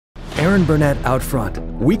Aaron Burnett Out Front,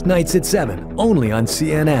 weeknights at 7, only on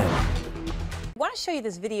CNN. I want to show you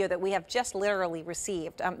this video that we have just literally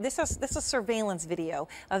received. This is surveillance video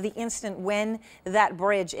of the instant when that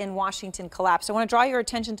bridge in Washington collapsed. I want to draw your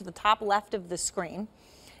attention to the top left of the screen,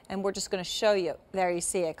 and we're just going to show you. There you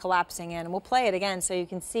see it collapsing in, and we'll play it again so you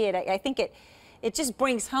can see it. I think it just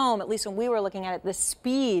brings home, at least when we were looking at it, the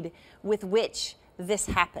speed with which this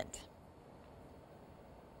happened.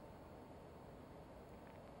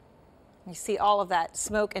 You see all of that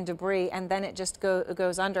smoke and debris, and then it just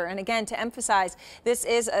goes under. And again, to emphasize, this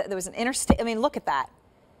is there was an interstate. I mean, look at that.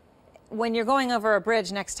 When you're going over a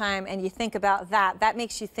bridge next time and you think about that, that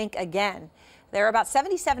makes you think again. There are about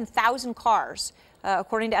 77,000 cars,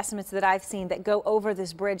 according to estimates that I've seen, that go over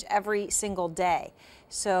this bridge every single day.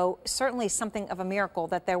 So certainly something of a miracle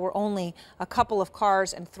that there were only a couple of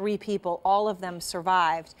cars and 3 people. All of them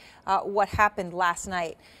survived what happened last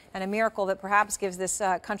night. And a miracle that perhaps gives this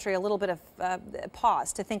country a little bit of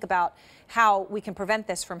pause to think about how we can prevent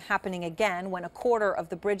this from happening again when a quarter of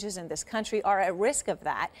the bridges in this country are at risk of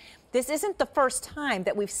that. This isn't the first time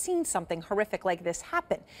that we've seen something horrific like this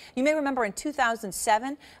happen. You may remember in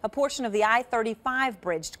 2007, a portion of the I-35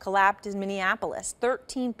 bridge collapsed in Minneapolis.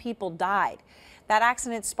 13 people died. That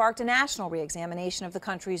accident sparked a national re-examination of the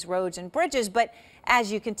country's roads and bridges, but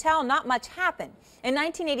as you can tell, not much happened. In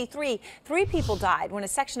 1983, 3 people died when a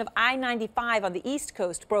section of I-95 on the East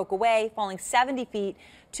Coast broke away, falling 70 feet.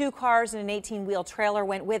 2 cars and an 18-wheel trailer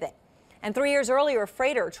went with it. And 3 years earlier, a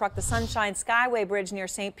freighter trucked the Sunshine Skyway Bridge near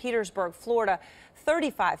St. Petersburg, Florida.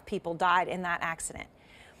 35 people died in that accident.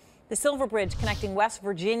 The Silver Bridge connecting West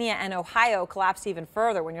Virginia and Ohio collapsed even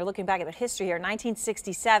further. When you're looking back at the history here, in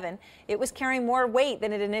 1967, it was carrying more weight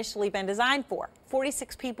than it had initially been designed for.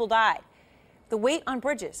 46 people died. The weight on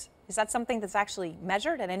bridges, is that something that's actually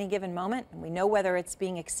measured at any given moment, and we know whether it's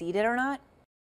being exceeded or not?